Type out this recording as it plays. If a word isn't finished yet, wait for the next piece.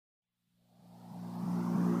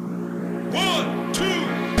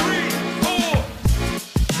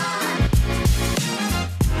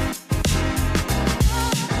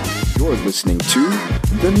You're listening to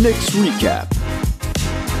the Knicks Recap,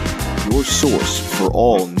 your source for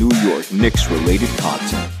all New York Knicks-related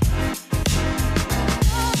content.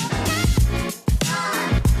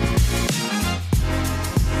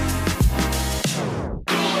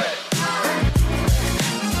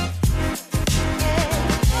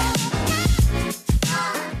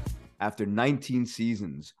 After 19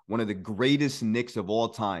 seasons, one of the greatest Knicks of all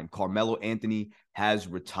time, Carmelo Anthony, has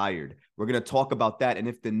retired. We're going to talk about that and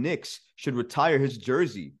if the Knicks should retire his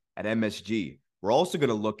jersey at MSG. We're also going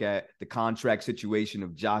to look at the contract situation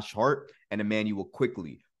of Josh Hart and Emmanuel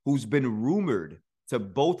Quickley, who's been rumored to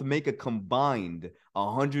both make a combined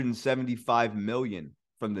 $175 million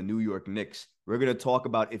from the New York Knicks. We're going to talk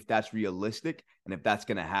about if that's realistic and if that's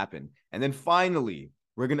going to happen. And then finally,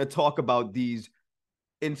 we're going to talk about these,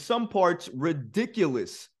 in some parts,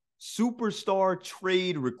 ridiculous superstar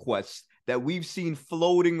trade requests that we've seen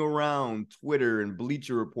floating around Twitter and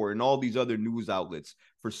Bleacher Report and all these other news outlets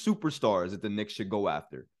for superstars that the Knicks should go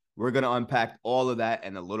after. We're going to unpack all of that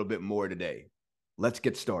and a little bit more today. Let's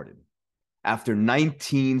get started. After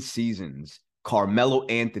 19 seasons, Carmelo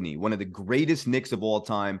Anthony, one of the greatest Knicks of all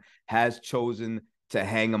time, has chosen to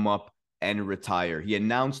hang him up and retire. He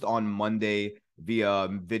announced on Monday via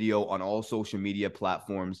video on all social media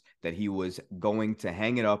platforms that he was going to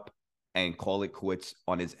hang it up and call it quits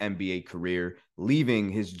on his NBA career, leaving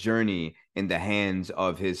his journey in the hands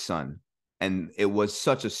of his son. And it was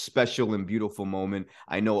such a special and beautiful moment.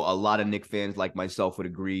 I know a lot of Knicks fans like myself would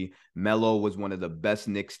agree. Melo was one of the best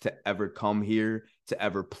Knicks to ever come here, to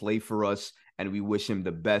ever play for us, and we wish him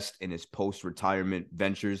the best in his post-retirement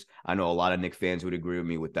ventures. I know a lot of Knicks fans would agree with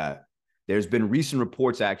me with that. There's been recent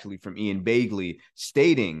reports actually from Ian Begley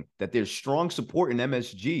stating that there's strong support in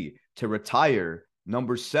MSG to retire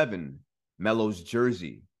number 7, Melo's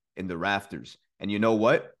jersey in the rafters. And you know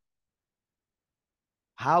what?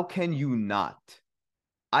 How can you not?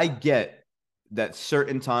 I get that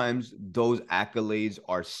certain times those accolades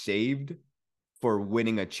are saved for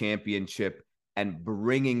winning a championship and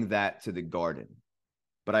bringing that to the Garden.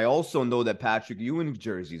 But I also know that Patrick Ewing's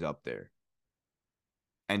jersey's up there.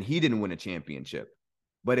 And he didn't win a championship.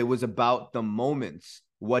 But it was about the moments,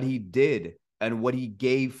 what he did, and what he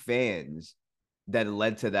gave fans that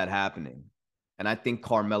led to that happening. And I think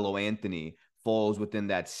Carmelo Anthony falls within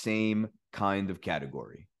that same kind of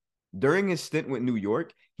category. During his stint with New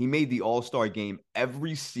York, he made the All-Star game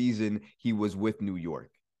every season he was with New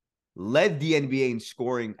York. Led the NBA in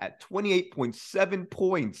scoring at 28.7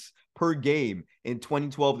 points per game in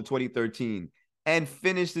 2012 to 2013. And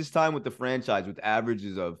finished his time with the franchise with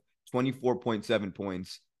averages of 24.7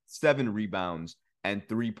 points, 7 rebounds, and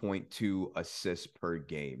 3.2 assists per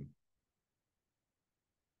game.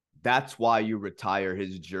 That's why you retire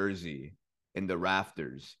his jersey in the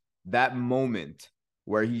rafters. That moment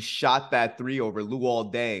where he shot that 3 over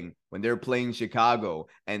Luol Deng when they're playing Chicago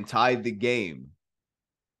and tied the game.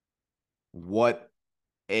 What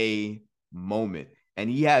a moment. And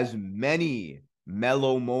he has many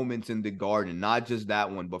Melo moments in the Garden, not just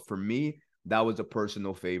that one, but for me, that was a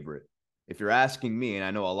personal favorite. If you're asking me, and I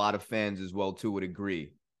know a lot of fans as well too would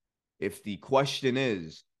agree, if the question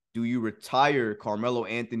is, do you retire Carmelo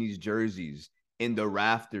Anthony's jerseys in the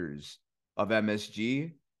rafters of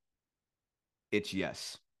MSG? It's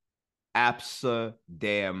yes.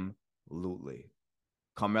 Abso-damn-lutely.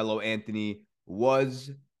 Carmelo Anthony was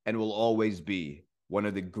and will always be one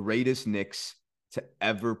of the greatest Knicks to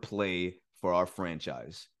ever play for our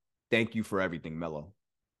franchise. Thank you for everything, Melo.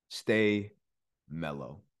 Stay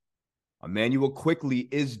Melo. Emmanuel Quickley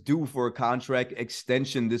is due for a contract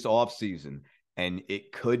extension this offseason, and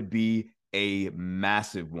it could be a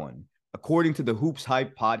massive one. According to the Hoops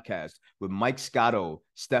Hype podcast with Mike Scotto,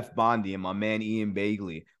 Steph Bondy, and my man Ian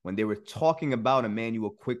Begley, when they were talking about Emmanuel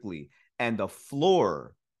Quickley and the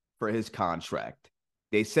floor for his contract,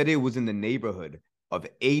 they said it was in the neighborhood of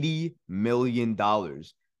 $80 million.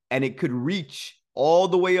 And it could reach all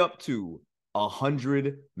the way up to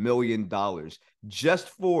 $100 million just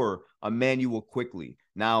for Emmanuel Quickley.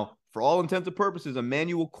 Now, for all intents and purposes,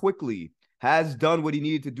 Emmanuel Quickley has done what he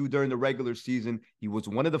needed to do during the regular season. He was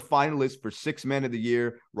one of the finalists for Sixth Man of the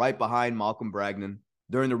Year, right behind Malcolm Brogdon.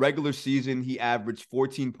 During the regular season, he averaged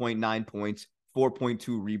 14.9 points,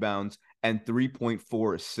 4.2 rebounds, and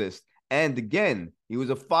 3.4 assists. And again, he was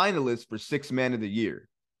a finalist for Sixth Man of the Year.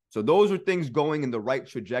 So those are things going in the right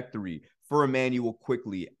trajectory for Emmanuel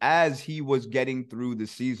Quickley as he was getting through the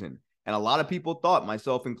season. And a lot of people thought,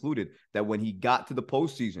 myself included, that when he got to the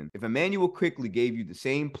postseason, if Emmanuel Quickley gave you the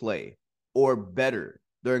same play or better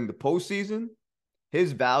during the postseason,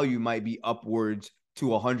 his value might be upwards to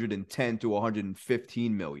 110 to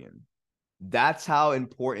 115 million. That's how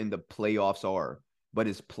important the playoffs are. But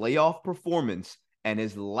his playoff performance and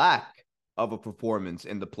his lack of a performance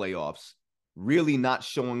in the playoffs really not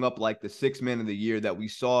showing up like the sixth man of the year that we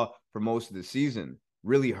saw for most of the season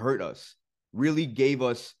really hurt us, really gave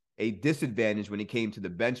us a disadvantage when it came to the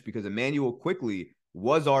bench because Emmanuel Quickley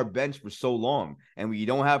was our bench for so long. And when you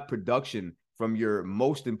don't have production from your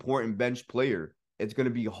most important bench player, it's going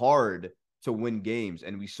to be hard to win games.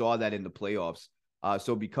 And we saw that in the playoffs.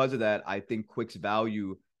 So because of that, I think Quick's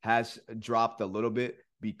value has dropped a little bit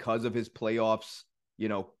because of his playoffs,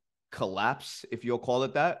 collapse, if you'll call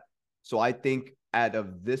it that. So I think at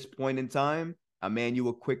this point in time,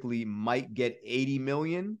 Emmanuel Quickley might get 80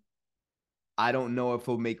 million. I don't know if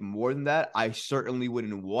he'll make more than that. I certainly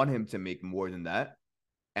wouldn't want him to make more than that.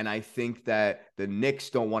 And I think that the Knicks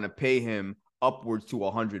don't want to pay him upwards to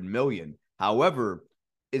 100 million. However,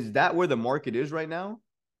 is that where the market is right now?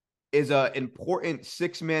 Is an important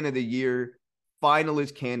sixth man of the year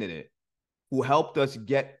finalist candidate who helped us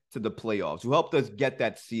get to the playoffs, who helped us get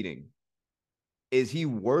that seeding. Is he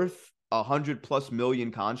worth 100+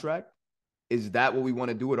 million contract? Is that what we want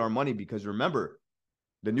to do with our money? Because remember,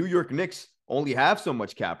 the New York Knicks only have so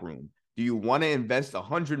much cap room. Do you want to invest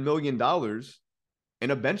 $100 million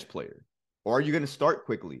in a bench player? Or are you going to start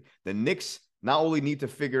quickly? The Knicks not only need to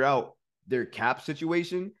figure out their cap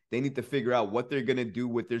situation, they need to figure out what they're going to do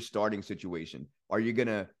with their starting situation. Are you going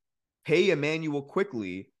to pay Emmanuel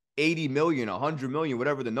Quickley 80 million, 100 million,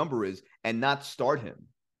 whatever the number is, and not start him?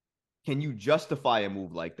 Can you justify a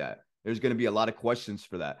move like that? There's going to be a lot of questions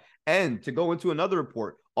for that. And to go into another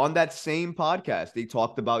report, on that same podcast, they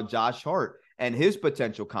talked about Josh Hart and his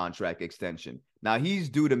potential contract extension. Now, he's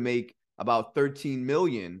due to make about 13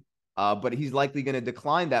 million, but he's likely going to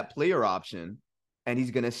decline that player option, and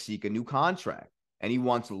he's going to seek a new contract. And he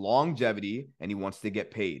wants longevity, and he wants to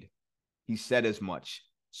get paid. He said as much.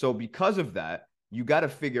 So because of that, you got to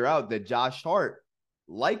figure out that Josh Hart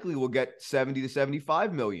likely will get 70 to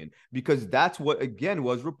 75 million, because that's what, again,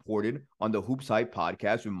 was reported on the Hoops Hype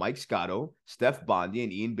podcast with Mike Scotto, Steph Bondy,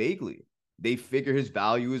 and Ian Bagley. They figure his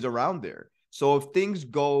value is around there. So if things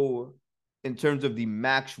go in terms of the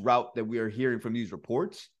max route that we are hearing from these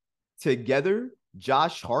reports, together,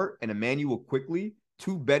 Josh Hart and Emmanuel Quickley,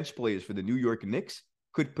 two bench players for the New York Knicks,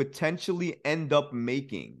 could potentially end up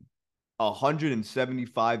making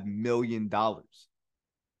 $175 million.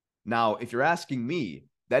 Now, if you're asking me,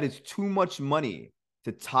 that is too much money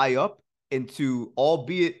to tie up into,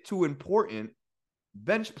 albeit too important,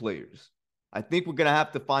 bench players. I think we're going to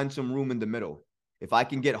have to find some room in the middle. If I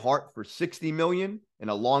can get Hart for 60 million in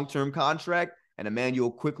a long-term contract and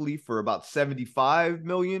Emmanuel Quickley for about 75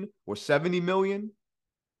 million or 70 million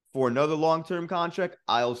for another long-term contract,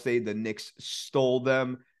 I'll say the Knicks stole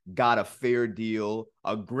them, got a fair deal,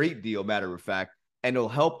 a great deal, matter of fact, and it'll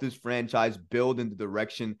help this franchise build in the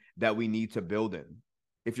direction that we need to build in.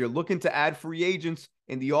 If you're looking to add free agents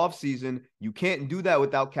in the offseason, you can't do that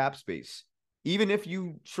without cap space. Even if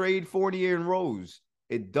you trade Fournier and Rose,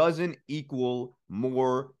 it doesn't equal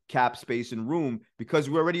more cap space and room because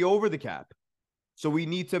we're already over the cap. So we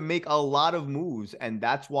need to make a lot of moves, and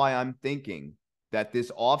that's why I'm thinking that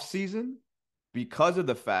this offseason, because of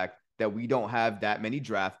the fact that we don't have that many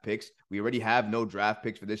draft picks, we already have no draft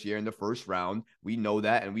picks for this year in the first round. We know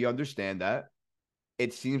that, and we understand that.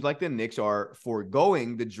 It seems like the Knicks are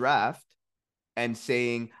foregoing the draft and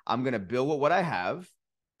saying, I'm going to build with what I have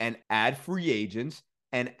and add free agents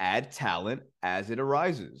and add talent as it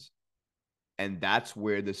arises. And that's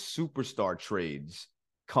where the superstar trades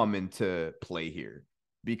come into play here.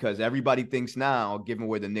 Because everybody thinks now, given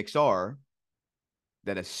where the Knicks are,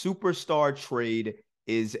 that a superstar trade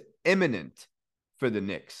is imminent for the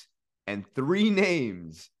Knicks. And 3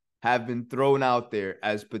 names have been thrown out there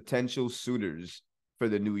as potential suitors for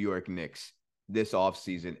the New York Knicks this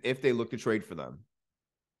offseason if they look to trade for them.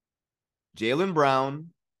 Jaylen Brown,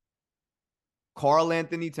 Karl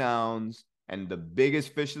Anthony Towns, and the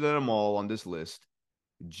biggest fish of them all on this list,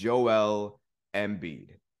 Joel Embiid.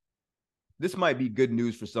 This might be good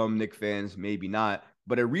news for some Knicks fans, maybe not,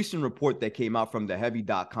 but a recent report that came out from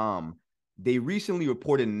theheavy.com, they recently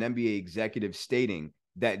reported an NBA executive stating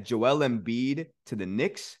that Joel Embiid to the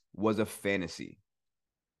Knicks was a fantasy.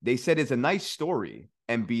 They said it's a nice story,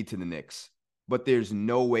 Embiid to the Knicks, but there's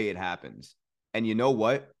no way it happens. And you know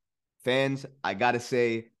what? Fans, I got to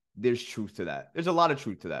say, there's truth to that. There's a lot of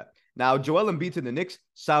truth to that. Now, Joel Embiid to the Knicks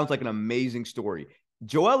sounds like an amazing story.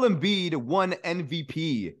 Joel Embiid won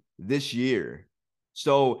MVP this year.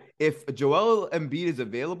 So if Joel Embiid is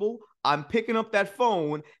available, I'm picking up that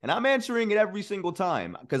phone and I'm answering it every single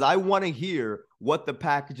time because I want to hear what the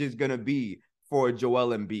package is going to be for Joel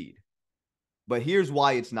Embiid. But here's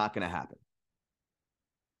why it's not going to happen.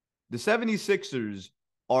 The 76ers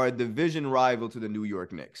are a division rival to the New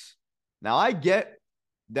York Knicks. Now, I get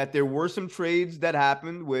that there were some trades that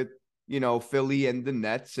happened with, Philly and the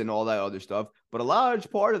Nets and all that other stuff, but a large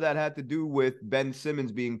part of that had to do with Ben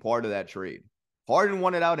Simmons being part of that trade. Harden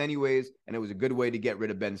won it out anyways, and it was a good way to get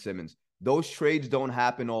rid of Ben Simmons. Those trades don't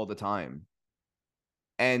happen all the time.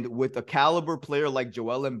 And with a caliber player like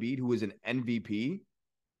Joel Embiid, who is an MVP,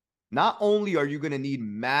 not only are you going to need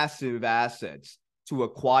massive assets to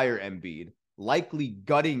acquire Embiid, likely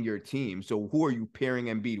gutting your team. So who are you pairing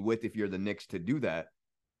Embiid with if you're the Knicks to do that?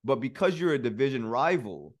 But because you're a division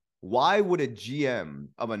rival, why would a GM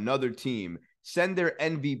of another team send their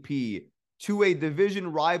MVP to a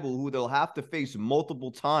division rival who they'll have to face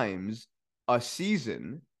multiple times a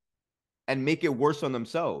season and make it worse on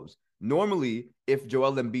themselves? Normally, if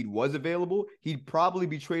Joel Embiid was available, he'd probably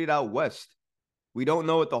be traded out west. We don't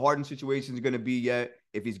know what the Harden situation is going to be yet,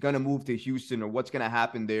 if he's going to move to Houston or what's going to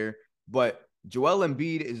happen there. But Joel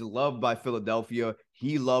Embiid is loved by Philadelphia.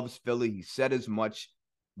 He loves Philly. He said as much.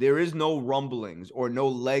 There is no rumblings or no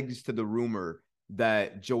legs to the rumor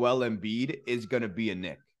that Joel Embiid is going to be a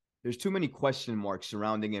Knick. There's too many question marks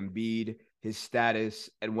surrounding Embiid, his status,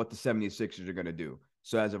 and what the 76ers are going to do.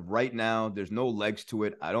 So as of right now, there's no legs to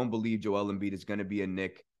it. I don't believe Joel Embiid is going to be a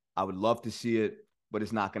Knick. I would love to see it, but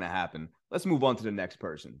it's not going to happen. Let's move on to the next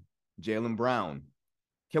person, Jaylen Brown.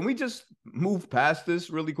 Can we just move past this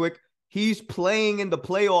really quick? He's playing in the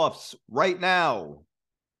playoffs right now.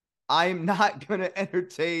 I'm not going to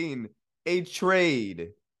entertain a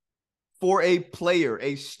trade for a player,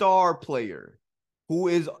 a star player, who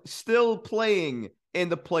is still playing in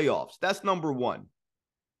the playoffs. That's number one.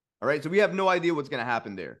 All right, so we have no idea what's going to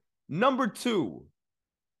happen there. Number two,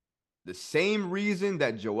 the same reason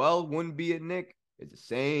that Joel wouldn't be a Knick is the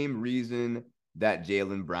same reason that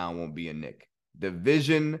Jaylen Brown won't be a Knick.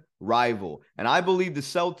 Division rival. And I believe the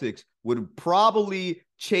Celtics would probably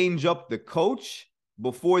change up the coach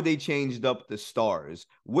before they changed up the stars,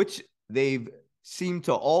 which they've seemed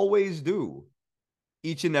to always do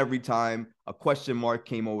each and every time a question mark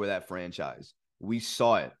came over that franchise. We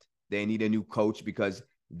saw it. They need a new coach because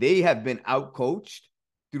they have been outcoached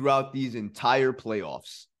throughout these entire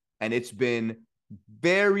playoffs. And it's been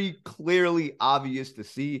very clearly obvious to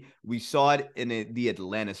see. We saw it in the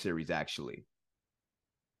Atlanta series, actually.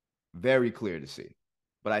 Very clear to see.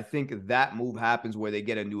 But I think that move happens where they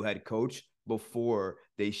get a new head coach before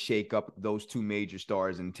they shake up those two major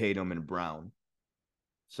stars in Tatum and Brown.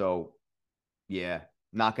 So, yeah,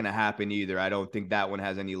 not going to happen either. I don't think that one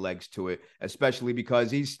has any legs to it, especially because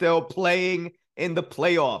he's still playing in the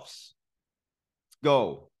playoffs. Let's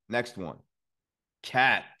go. Next one.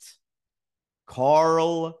 Cat.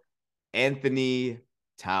 Karl Anthony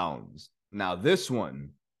Towns. Now, this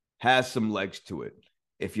one has some legs to it.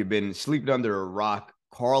 If you've been sleeping under a rock,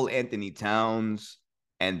 Karl Anthony Towns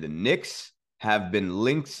and the Knicks have been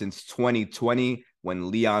linked since 2020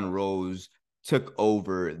 when Leon Rose took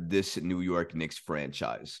over this New York Knicks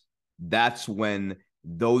franchise. That's when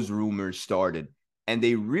those rumors started. And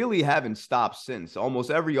they really haven't stopped since.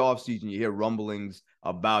 Almost every offseason, you hear rumblings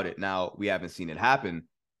about it. Now, we haven't seen it happen,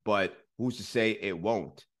 but who's to say it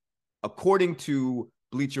won't? According to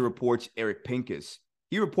Bleacher Report's Eric Pincus,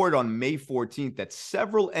 he reported on May 14th that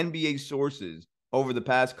several NBA sources over the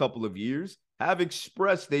past couple of years have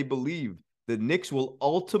expressed they believe the Knicks will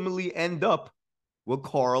ultimately end up with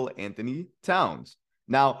Karl Anthony Towns.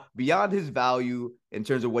 Now, beyond his value in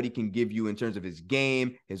terms of what he can give you in terms of his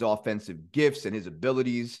game, his offensive gifts, and his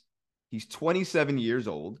abilities, he's 27 years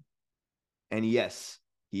old. And yes,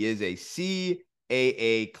 he is a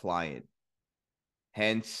CAA client.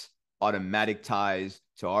 Hence, automatic ties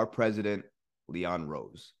to our president, Leon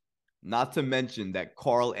Rose. Not to mention that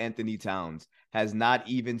Karl Anthony Towns has not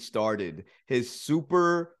even started his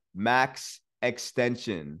super max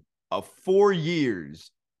extension of 4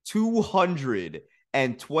 years,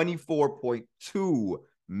 $224.2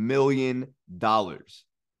 million.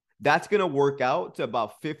 That's going to work out to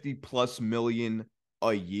about 50 plus million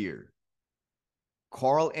a year.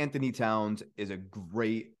 Karl Anthony Towns is a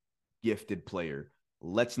great, gifted player.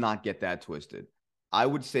 Let's not get that twisted. I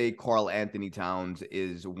would say Karl Anthony Towns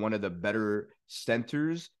is one of the better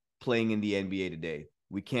centers playing in the NBA today.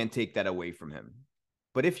 We can't take that away from him.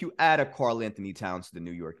 But if you add a Karl Anthony Towns to the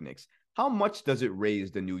New York Knicks, how much does it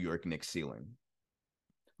raise the New York Knicks ceiling?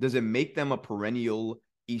 Does it make them a perennial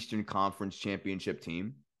Eastern Conference championship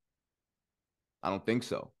team? I don't think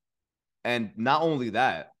so. And not only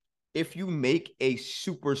that, if you make a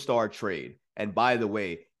superstar trade, and by the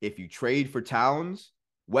way, if you trade for Towns,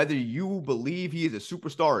 whether you believe he is a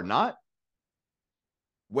superstar or not,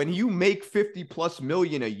 when you make 50 plus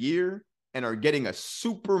million a year and are getting a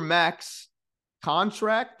super max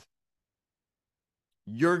contract,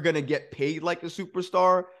 you're going to get paid like a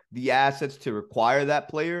superstar. The assets to require that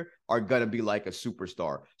player are going to be like a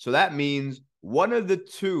superstar. So that means one of the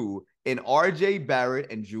two in RJ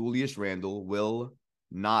Barrett and Julius Randle will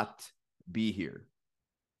not be here.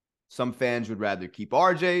 Some fans would rather keep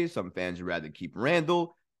RJ. Some fans would rather keep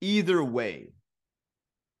Randle. Either way,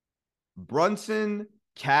 Brunson,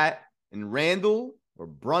 Cat, and Randle, or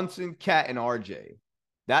Brunson, Cat, and RJ.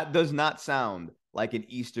 That does not sound like an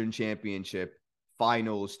Eastern Championship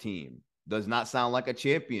Finals team. Does not sound like a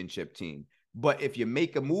championship team. But if you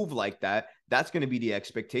make a move like that, that's going to be the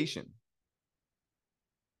expectation.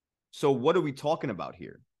 So what are we talking about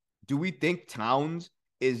here? Do we think Towns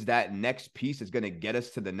is that next piece that's going to get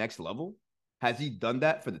us to the next level? Has he done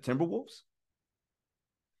that for the Timberwolves?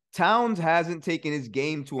 Towns hasn't taken his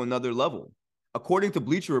game to another level. According to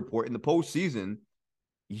Bleacher Report, in the postseason,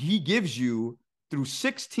 he gives you, through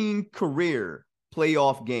 16 career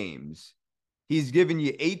playoff games, he's given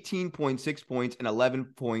you 18.6 points and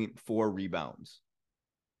 11.4 rebounds.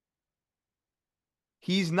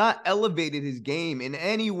 He's not elevated his game in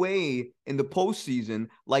any way in the postseason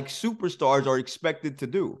like superstars are expected to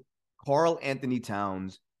do. Karl Anthony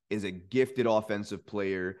Towns is a gifted offensive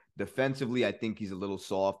player. Defensively, I think he's a little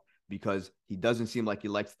soft because he doesn't seem like he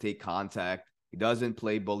likes to take contact. He doesn't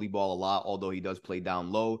play bully ball a lot, although he does play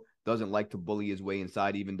down low. Doesn't like to bully his way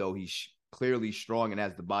inside, even though he's clearly strong and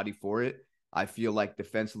has the body for it. I feel like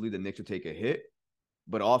defensively, the Knicks will take a hit.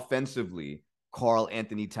 But offensively, Karl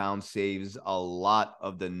Anthony Towns saves a lot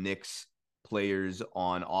of the Knicks players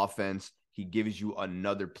on offense. He gives you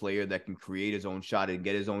another player that can create his own shot and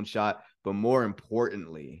get his own shot. But more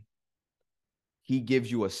importantly, he gives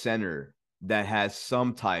you a center that has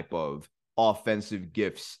some type of offensive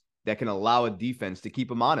gifts that can allow a defense to keep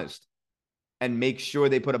him honest and make sure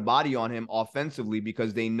they put a body on him offensively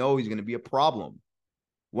because they know he's going to be a problem.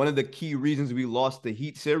 One of the key reasons we lost the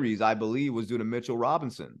Heat series, I believe, was due to Mitchell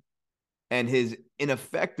Robinson and his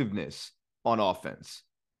ineffectiveness on offense.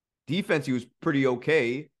 Defense, he was pretty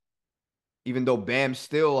okay, even though Bam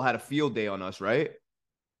still had a field day on us, right?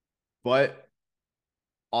 But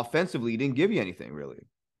offensively, he didn't give you anything, really.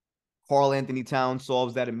 Karl Anthony Towns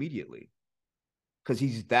solves that immediately because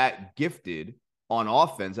he's that gifted on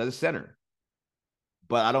offense as a center.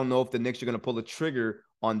 But I don't know if the Knicks are going to pull the trigger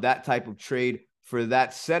on that type of trade for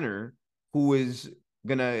that center who is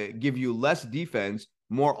going to give you less defense,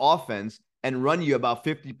 more offense, and run you about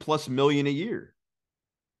 $50+ million a year.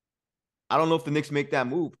 I don't know if the Knicks make that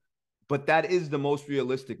move, but that is the most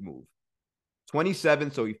realistic move.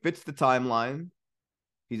 27, so he fits the timeline.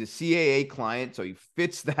 He's a CAA client, so he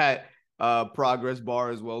fits that progress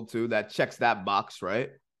bar as well, too. That checks that box,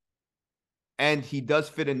 right? And he does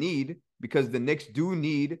fit a need because the Knicks do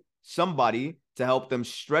need somebody to help them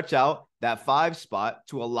stretch out that 5 spot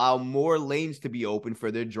to allow more lanes to be open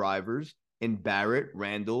for their drivers in Barrett,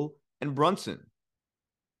 Randle, and Brunson.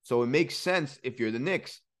 So it makes sense if you're the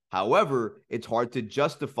Knicks. However, it's hard to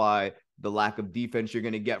justify the lack of defense you're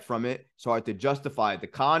going to get from it. It's hard to justify the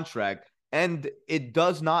contract. And it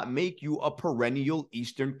does not make you a perennial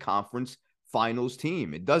Eastern Conference Finals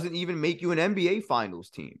team. It doesn't even make you an NBA Finals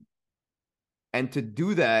team. And to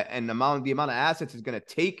do that, and the amount of assets it's going to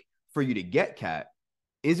take for you to get Cat,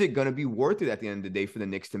 is it going to be worth it at the end of the day for the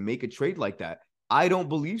Knicks to make a trade like that? I don't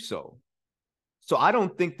believe so. So I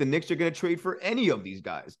don't think the Knicks are going to trade for any of these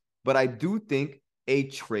guys. But I do think a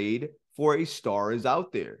trade for a star is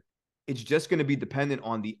out there. It's just going to be dependent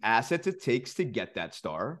on the assets it takes to get that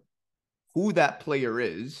star, who that player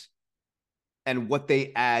is, and what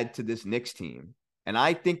they add to this Knicks team. And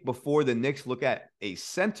I think before the Knicks look at a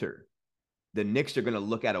center, the Knicks are going to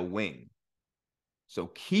look at a wing. So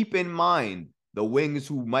keep in mind the wings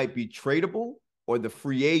who might be tradable or the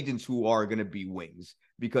free agents who are going to be wings,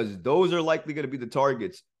 because those are likely going to be the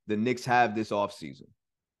targets the Knicks have this offseason.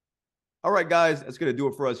 All right, guys, that's going to do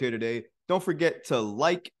it for us here today. Don't forget to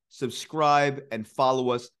like, subscribe, and follow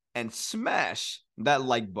us, and smash that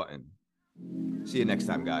like button. See you next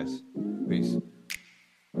time, guys. Peace.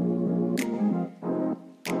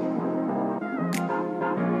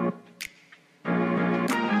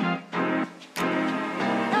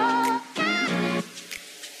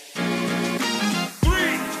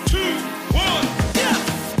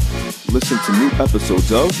 Listen to new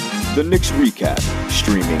episodes of The Knicks Recap,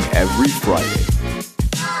 streaming every Friday.